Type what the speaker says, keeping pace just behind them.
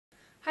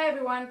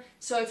everyone!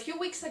 So a few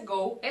weeks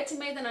ago Etsy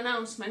made an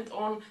announcement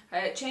on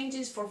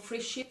changes for free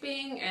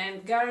shipping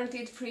and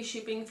guaranteed free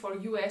shipping for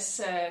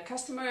US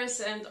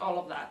customers and all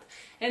of that.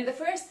 And the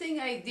first thing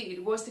I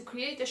did was to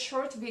create a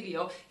short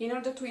video in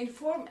order to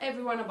inform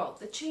everyone about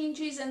the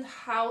changes and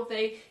how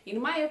they, in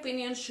my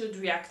opinion, should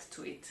react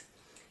to it.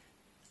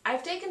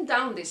 I've taken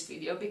down this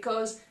video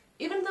because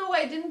even though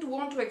I didn't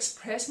want to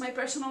express my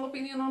personal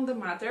opinion on the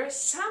matter,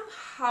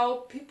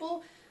 somehow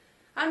people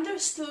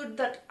understood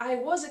that I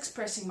was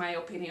expressing my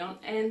opinion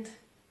and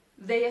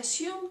they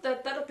assumed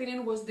that that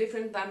opinion was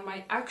different than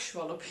my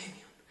actual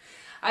opinion.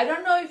 I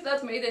don't know if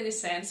that made any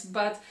sense,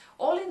 but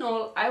all in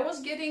all, I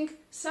was getting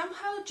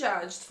somehow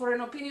judged for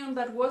an opinion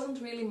that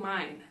wasn't really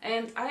mine.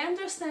 And I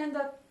understand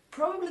that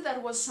probably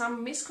that was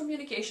some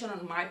miscommunication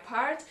on my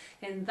part,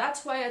 and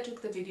that's why I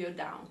took the video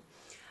down.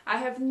 I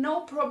have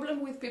no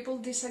problem with people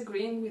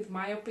disagreeing with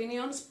my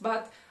opinions,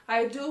 but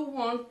I do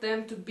want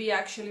them to be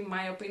actually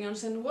my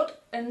opinions and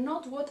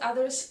not what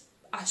others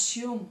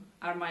assume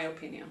are my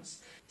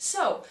opinions.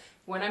 So,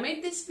 when I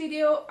made this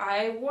video,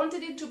 I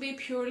wanted it to be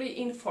purely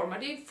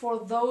informative for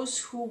those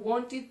who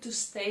wanted to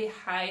stay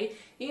high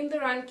in the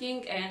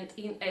ranking and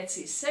in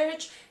Etsy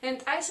search,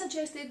 and I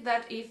suggested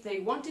that if they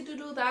wanted to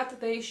do that,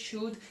 they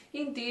should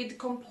indeed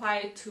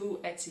comply to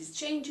Etsy's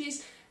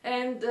changes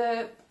and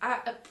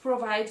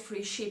provide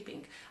free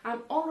shipping.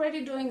 I'm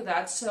already doing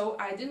that, so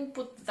I didn't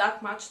put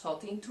that much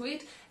thought into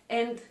it,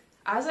 and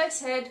as I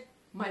said,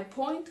 my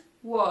point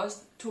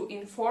was to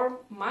inform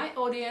my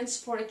audience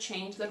for a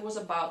change that was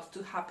about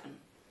to happen.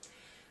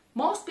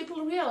 Most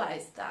people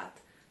realized that,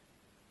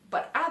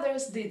 but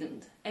others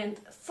didn't, and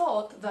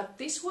thought that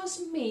this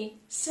was me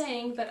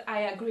saying that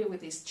I agree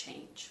with this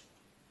change.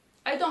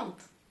 I don't.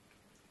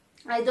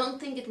 I don't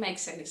think it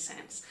makes any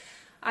sense.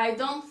 I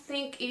don't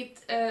think it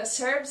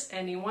serves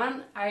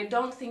anyone. I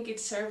don't think it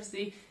serves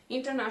the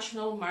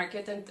international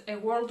market and a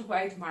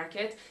worldwide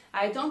market.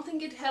 I don't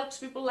think it helps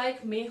people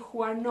like me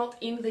who are not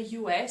in the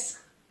US.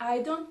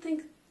 I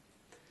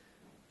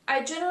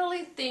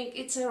generally think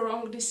it's a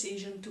wrong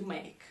decision to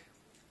make.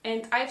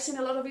 And I've seen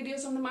a lot of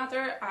videos on the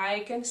matter.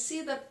 I can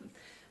see that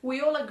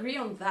we all agree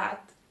on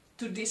that,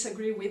 to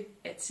disagree with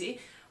Etsy,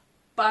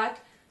 but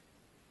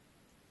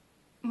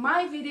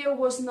my video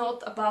was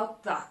not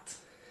about that.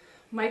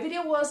 My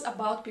video was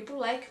about people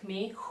like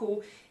me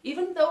who,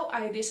 even though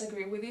I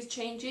disagree with these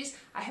changes,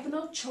 I have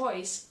no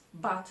choice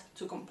but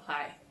to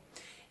comply.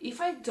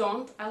 If I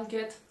don't, I'll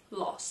get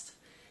lost.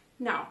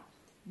 Now,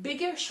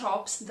 bigger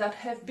shops that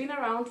have been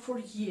around for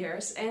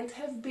years and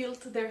have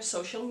built their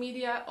social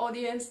media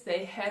audience,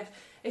 they have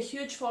a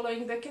huge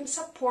following, they can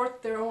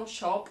support their own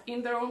shop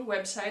in their own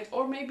website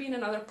or maybe in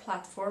another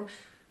platform,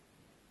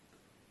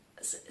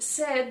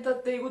 said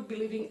that they would be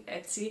leaving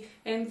Etsy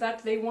and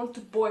that they want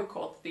to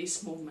boycott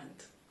this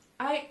movement.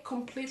 I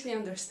completely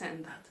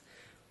understand that,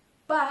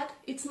 but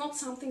it's not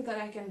something that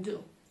I can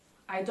do.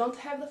 I don't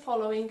have the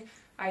following,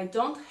 I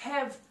don't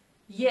have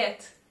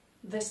yet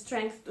the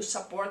strength to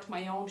support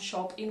my own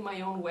shop in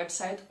my own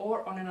website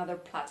or on another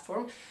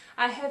platform.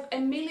 I have a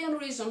million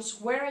reasons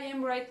where I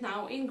am right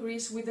now in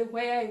Greece with the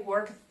way I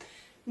work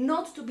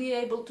not to be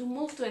able to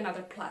move to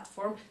another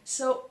platform,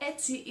 so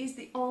Etsy is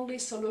the only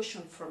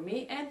solution for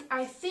me, and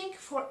I think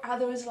for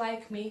others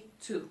like me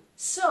too.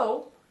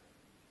 So,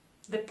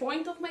 the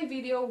point of my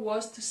video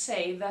was to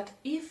say that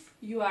if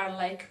you are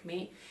like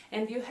me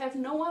and you have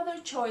no other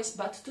choice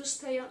but to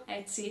stay on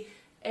Etsy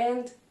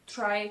and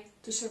try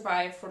to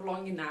survive for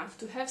long enough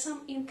to have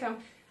some income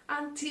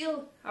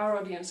until our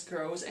audience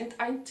grows and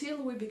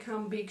until we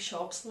become big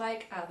shops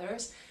like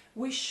others,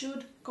 we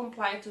should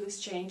comply to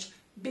this change,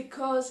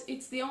 because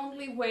it's the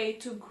only way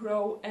to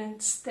grow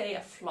and stay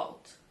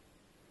afloat.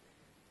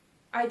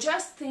 I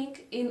just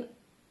think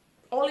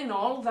all in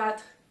all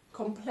that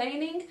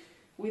complaining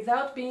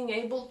without being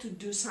able to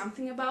do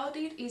something about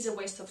it is a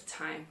waste of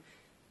time.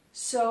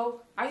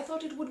 So I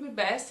thought it would be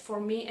best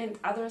for me and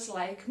others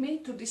like me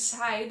to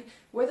decide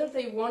whether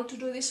they want to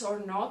do this or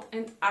not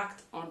and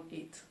act on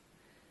it.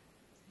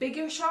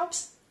 Bigger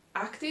shops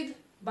acted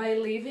by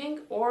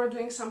leaving or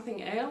doing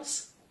something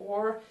else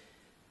or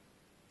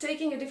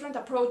taking a different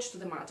approach to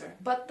the matter,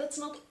 but that's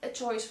not a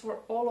choice for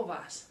all of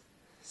us.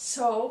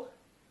 So,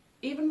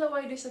 even though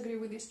I disagree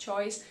with this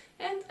choice,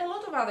 and a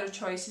lot of other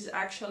choices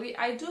actually,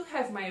 I do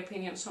have my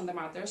opinions on the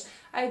matters,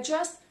 I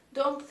just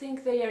don't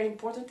think they are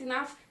important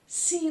enough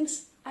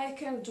since I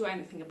can't do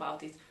anything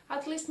about it,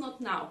 at least not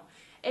now.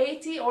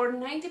 80 or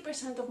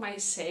 90% of my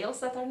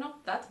sales, that are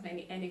not that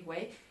many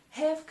anyway,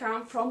 have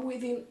come from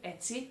within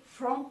Etsy,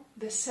 from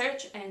the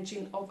search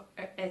engine of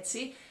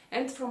Etsy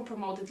and from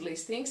promoted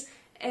listings,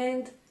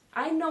 and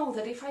I know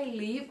that if I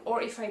leave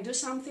or if I do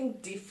something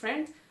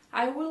different,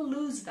 I will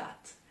lose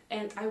that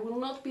and I will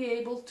not be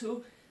able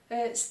to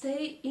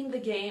stay in the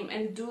game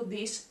and do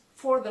this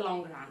for the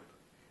long run.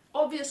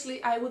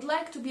 Obviously, I would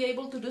like to be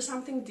able to do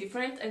something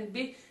different and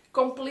be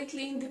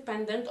completely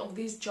independent of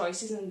these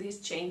choices and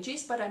these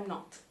changes, but I'm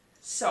not.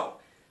 So,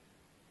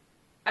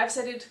 I've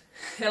said it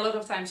a lot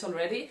of times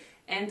already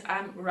and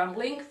I'm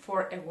rambling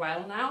for a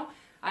while now.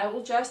 I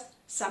will just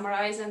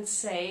summarize and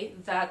say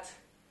that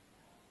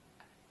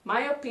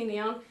My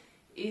opinion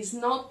is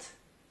not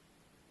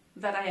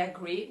that I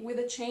agree with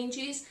the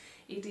changes,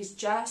 it is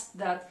just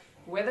that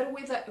whether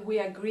we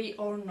agree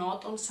or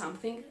not on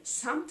something,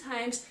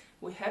 sometimes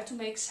we have to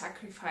make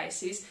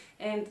sacrifices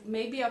and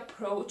maybe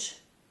approach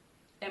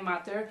a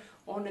matter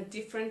on a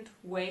different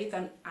way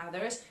than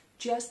others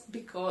just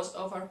because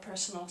of our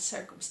personal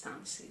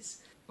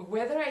circumstances.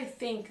 Whether I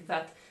think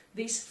that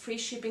this free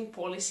shipping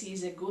policy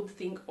is a good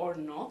thing or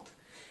not,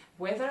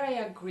 whether I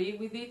agree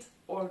with it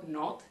or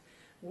not,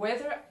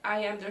 whether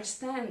I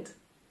understand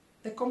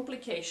the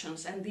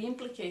complications and the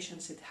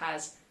implications it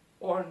has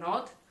or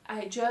not,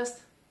 I just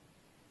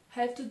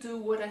have to do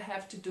what I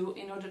have to do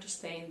in order to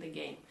stay in the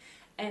game.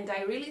 And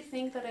I really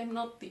think that I'm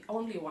not the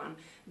only one.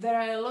 There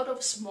are a lot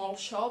of small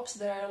shops,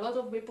 there are a lot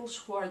of people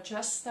who are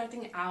just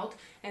starting out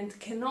and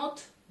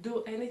cannot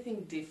do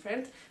anything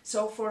different.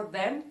 So for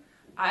them,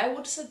 I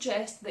would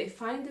suggest they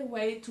find a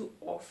way to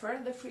offer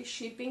the free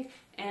shipping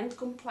and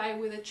comply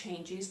with the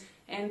changes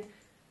and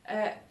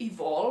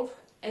evolve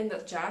and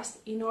adjust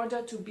in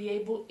order to be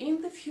able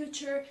in the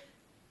future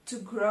to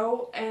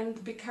grow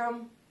and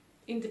become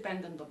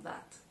independent of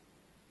that.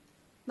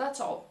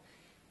 That's all.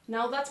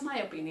 Now that's my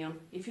opinion.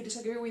 If you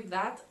disagree with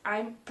that,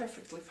 I'm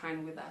perfectly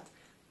fine with that.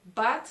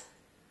 But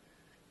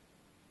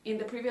in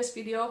the previous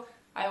video,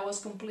 I was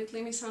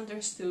completely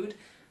misunderstood.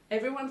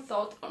 Everyone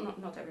thought, oh, no,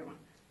 not everyone,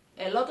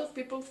 a lot of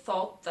people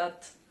thought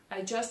that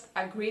I just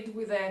agreed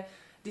with the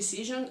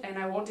decision and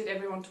I wanted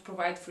everyone to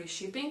provide free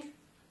shipping.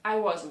 I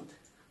wasn't.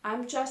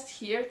 I'm just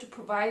here to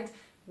provide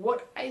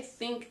what I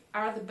think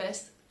are the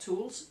best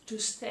tools to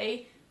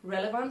stay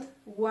relevant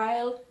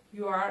while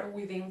you are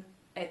within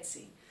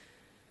Etsy.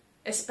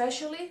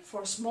 Especially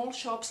for small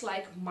shops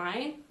like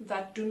mine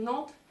that do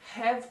not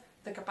have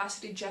the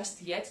capacity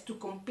just yet to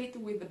compete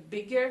with the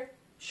bigger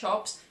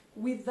shops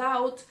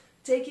without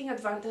taking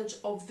advantage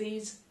of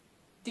these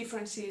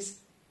differences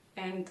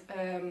and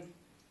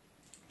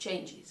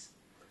changes.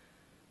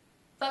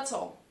 That's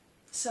all.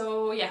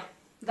 So yeah,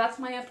 that's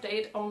my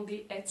update on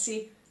the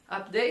Etsy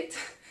update.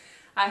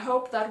 I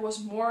hope that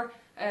was more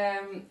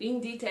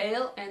in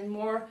detail and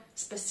more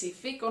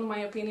specific on my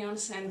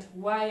opinions and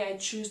why I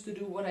choose to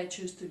do what I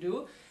choose to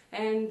do.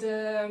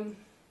 And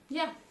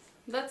yeah,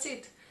 that's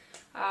it.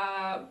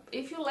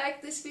 If you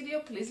like this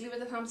video, please leave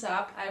it a thumbs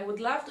up. I would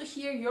love to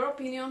hear your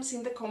opinions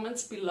in the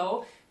comments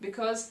below,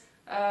 because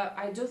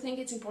I do think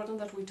it's important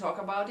that we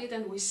talk about it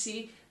and we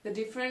see the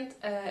different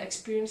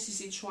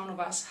experiences each one of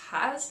us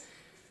has.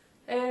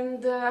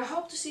 And I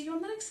hope to see you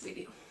on the next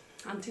video.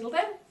 Until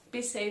then,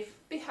 be safe,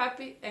 be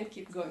happy, and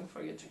keep going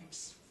for your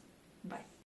dreams. Bye.